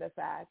after the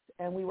fact,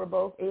 and we were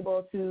both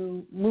able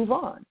to move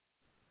on.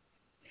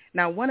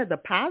 Now, one of the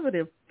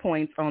positive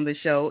points on the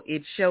show,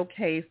 it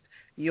showcased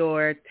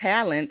your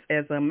talent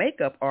as a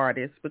makeup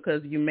artist,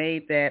 because you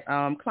made that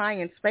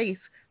client's face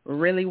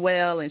really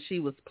well, and she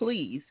was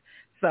pleased.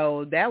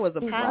 So that was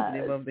a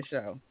positive of the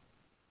show.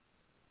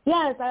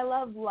 Yes, I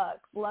love Lux.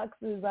 Lux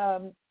is,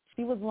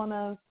 she was one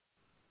of,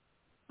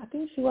 I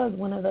think she was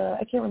one of the,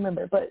 I can't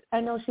remember, but I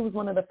know she was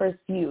one of the first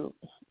few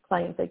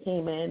clients that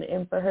came in.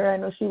 And for her, I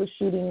know she was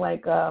shooting,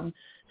 like,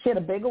 she had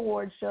a big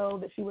award show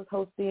that she was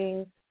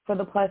hosting for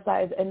the plus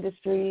size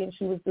industry, and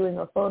she was doing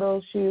a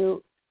photo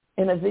shoot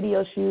and a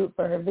video shoot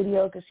for her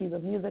video because she's a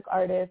music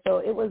artist. So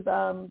it was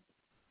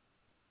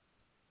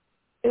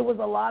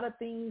a lot of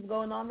things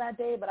going on that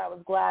day, but I was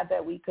glad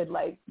that we could,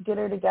 like, get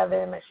her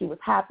together and that she was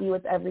happy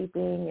with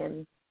everything.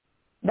 And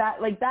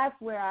that, like, that's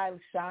where I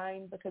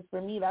shine, because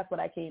for me, that's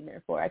what I came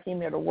there for. I came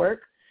there to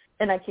work,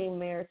 and I came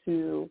there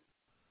to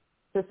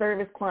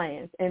service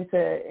clients and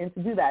to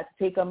do that,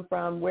 to take them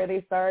from where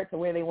they start to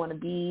where they want to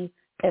be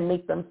and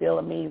make them feel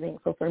amazing.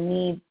 So for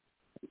me,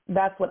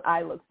 that's what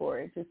I look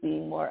forward to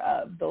seeing more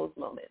of, those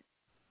moments.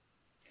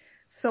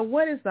 So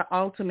what is the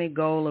ultimate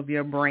goal of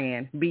your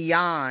brand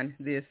beyond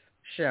this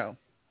show?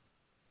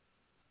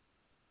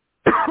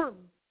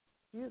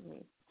 Excuse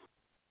me.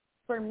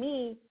 For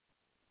me,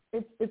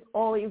 it's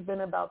always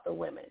been about the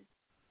women,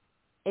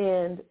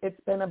 and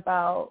it's been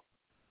about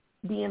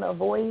being a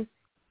voice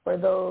for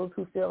those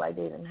who feel like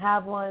they didn't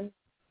have one,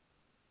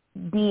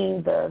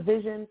 being the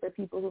vision for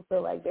people who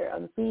feel like they're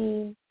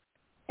unseen,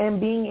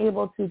 and being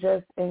able to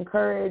just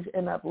encourage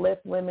and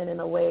uplift women in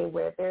a way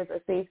where there's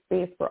a safe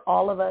space for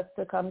all of us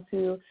to come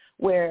to,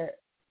 where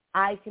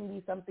I can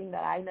be something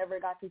that I never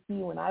got to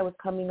see when I was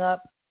coming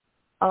up.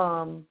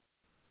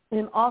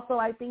 And also,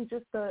 I think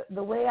just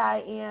the way I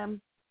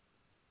am,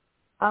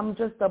 I'm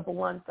just a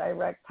blunt,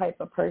 direct type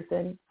of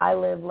person. I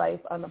live life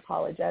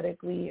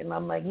unapologetically, and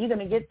I'm like, you're going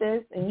to get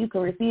this, and you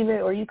can receive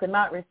it, or you can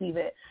not receive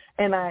it.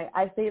 And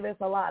I say this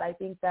a lot. I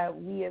think that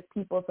we as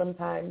people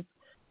sometimes,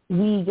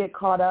 we get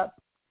caught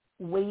up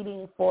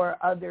waiting for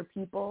other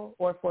people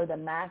or for the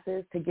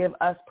masses to give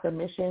us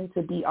permission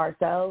to be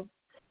ourselves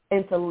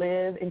and to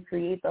live and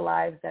create the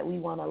lives that we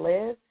want to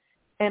live.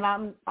 And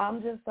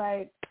I'm just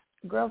like,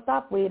 girl,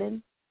 stop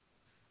waiting.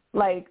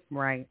 Like,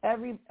 right.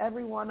 Every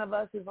one of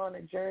us is on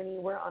a journey.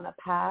 We're on a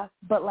path.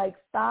 But, like,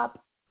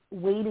 stop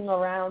waiting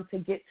around to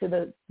get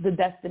to the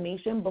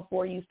destination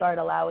before you start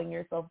allowing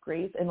yourself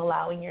grace and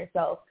allowing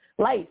yourself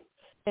life.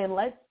 And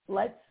let's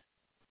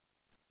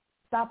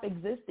stop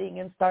existing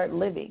and start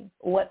living,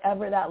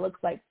 whatever that looks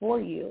like for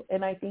you.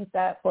 And I think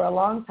that for a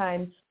long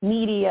time,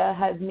 media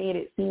has made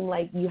it seem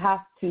like you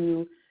have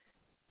to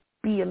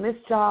be in this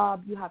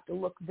job, you have to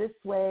look this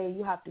way,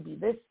 you have to be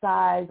this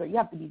size, or you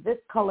have to be this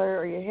color,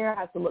 or your hair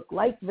has to look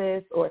like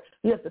this, or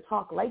you have to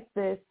talk like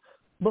this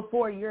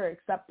before you're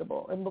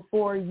acceptable and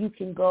before you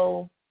can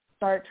go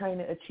start trying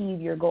to achieve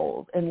your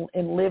goals and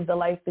live the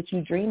life that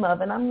you dream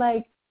of. And I'm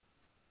like,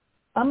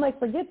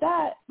 forget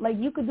that. Like,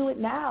 you could do it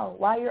now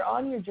while you're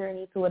on your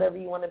journey to whatever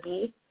you want to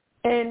be,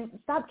 and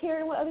stop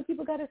caring what other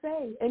people got to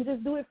say and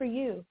just do it for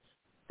you.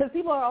 Because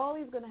people are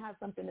always going to have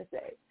something to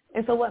say.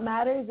 And so what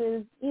matters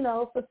is,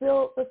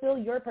 fulfill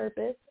your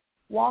purpose,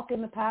 walk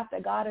in the path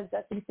that God has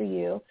destined for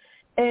you,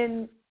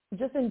 and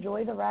just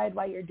enjoy the ride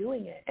while you're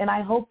doing it. And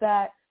I hope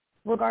that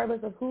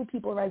regardless of who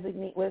people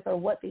resonate with or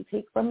what they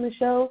take from the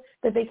show,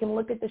 that they can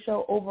look at the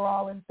show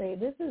overall and say,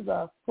 this is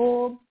a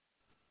full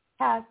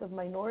cast of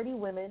minority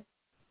women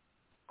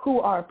who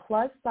are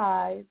plus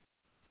size,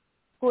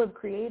 who have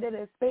created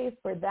a space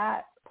for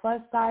that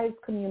plus size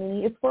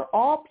community. It's for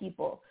all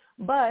people,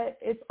 but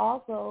it's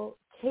also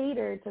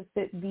catered to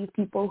fit these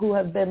people who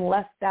have been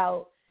left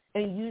out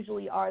and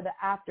usually are the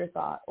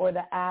afterthought or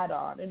the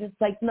add-on. And it's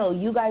like, no,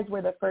 you guys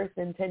were the first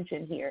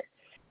intention here.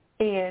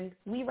 And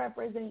we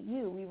represent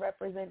you. We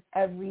represent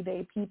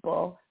everyday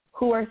people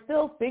who are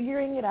still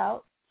figuring it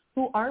out,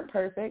 who aren't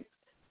perfect,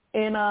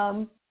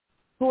 and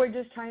who are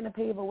just trying to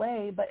pave a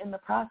way. But in the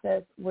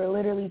process, we're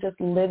literally just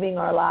living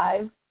our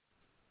lives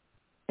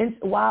and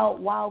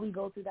while we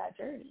go through that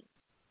journey.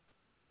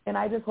 And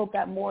I just hope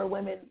that more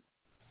women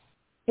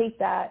take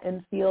that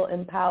and feel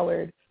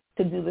empowered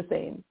to do the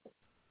same.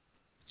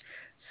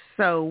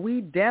 So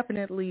we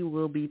definitely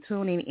will be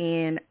tuning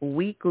in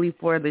weekly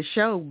for the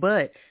show,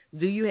 but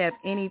do you have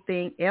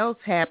anything else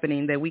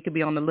happening that we could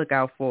be on the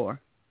lookout for?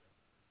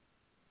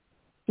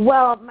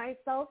 Well,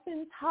 myself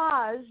and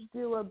Taj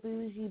do a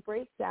bougie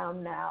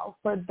breakdown now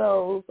for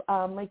those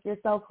like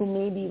yourself who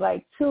maybe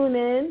like tune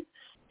in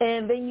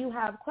and then you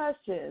have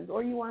questions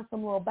or you want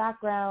some little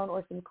background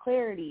or some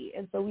clarity.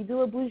 And so we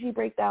do a bougie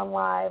breakdown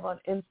live on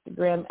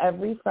Instagram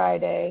every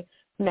Friday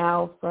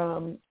now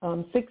from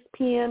 6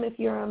 p.m. if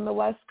you're on the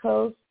West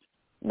Coast,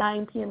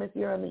 9 p.m. if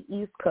you're on the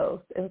East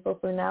Coast. And so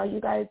for now,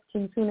 you guys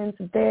can tune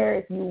into there.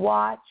 If you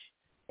watch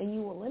and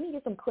you will, let me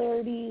get some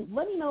clarity,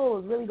 let me know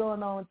what was really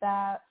going on with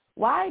that.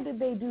 Why did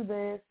they do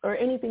this or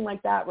anything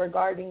like that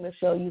regarding the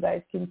show? You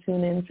guys can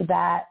tune into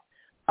that.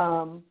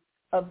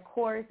 Of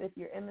course, if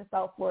you're in the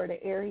South Florida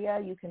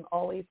area, you can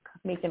always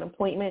make an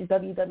appointment,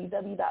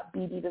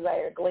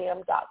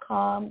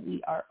 www.BBDesireGlam.com.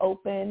 We are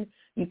open.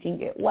 You can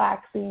get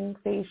waxing,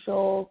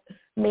 facials,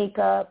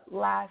 makeup,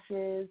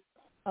 lashes,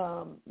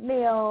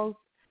 nails,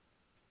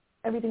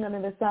 everything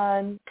under the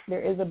sun.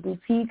 There is a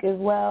boutique as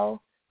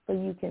well, so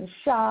you can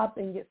shop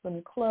and get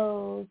some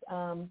clothes.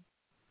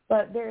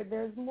 But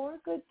there's more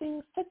good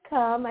things to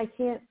come. I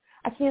can't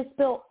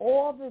spill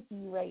all this to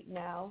you right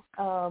now.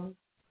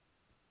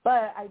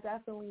 But I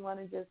definitely want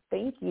to just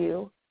thank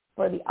you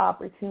for the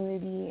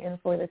opportunity and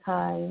for the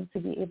time to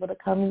be able to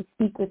come and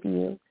speak with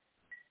you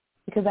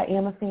because I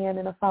am a fan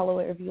and a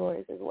follower of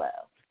yours as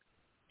well.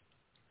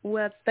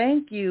 Well,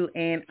 thank you.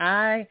 And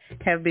I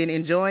have been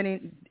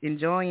enjoying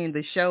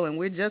the show, and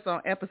we're just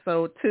on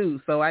episode 2.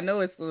 So I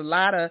know it's a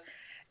lot of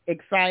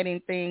exciting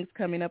things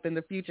coming up in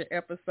the future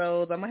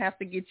episodes. I'm going to have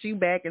to get you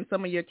back and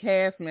some of your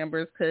cast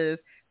members because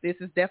this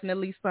is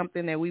definitely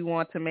something that we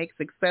want to make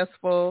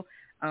successful.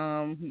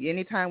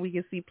 Anytime we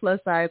can see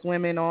plus-size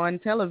women on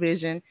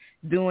television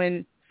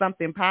doing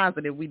something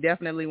positive, we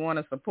definitely want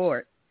to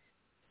support.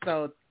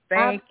 So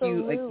thank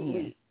Absolutely. you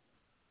again.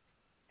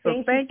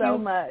 Thank you so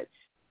much.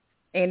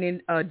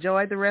 And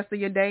enjoy the rest of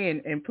your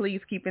day, and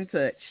please keep in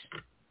touch.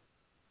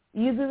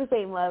 You do the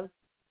same, love.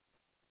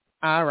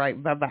 All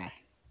right. Bye-bye.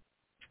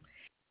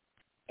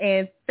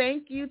 And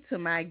thank you to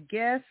my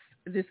guests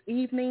this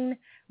evening,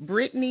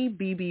 Brittany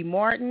BB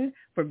Martin,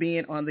 for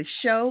being on the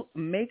show.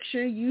 Make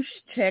sure you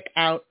check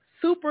out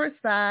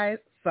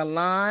Sized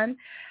Salon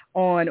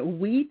on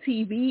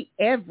WEtv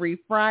every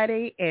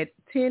Friday at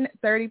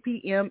 10:30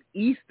 p.m.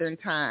 Eastern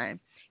Time.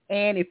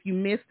 And if you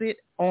missed it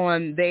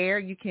on there,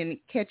 you can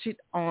catch it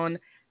on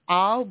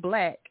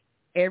ALLBLK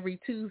every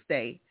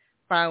Tuesday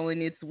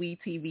following its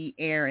WEtv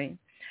airing.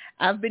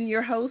 I've been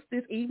your host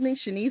this evening,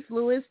 Shanice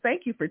Lewis.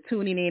 Thank you for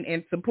tuning in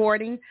and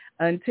supporting.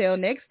 Until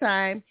next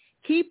time,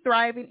 keep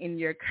thriving in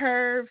your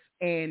curves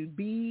and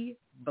be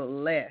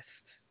blessed.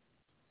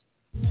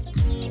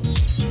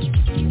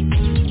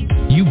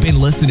 You've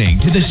been listening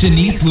to The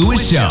Shanice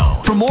Lewis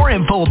Show. For more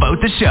info about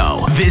the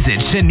show, visit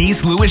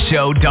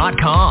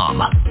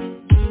ShaniceLewisShow.com.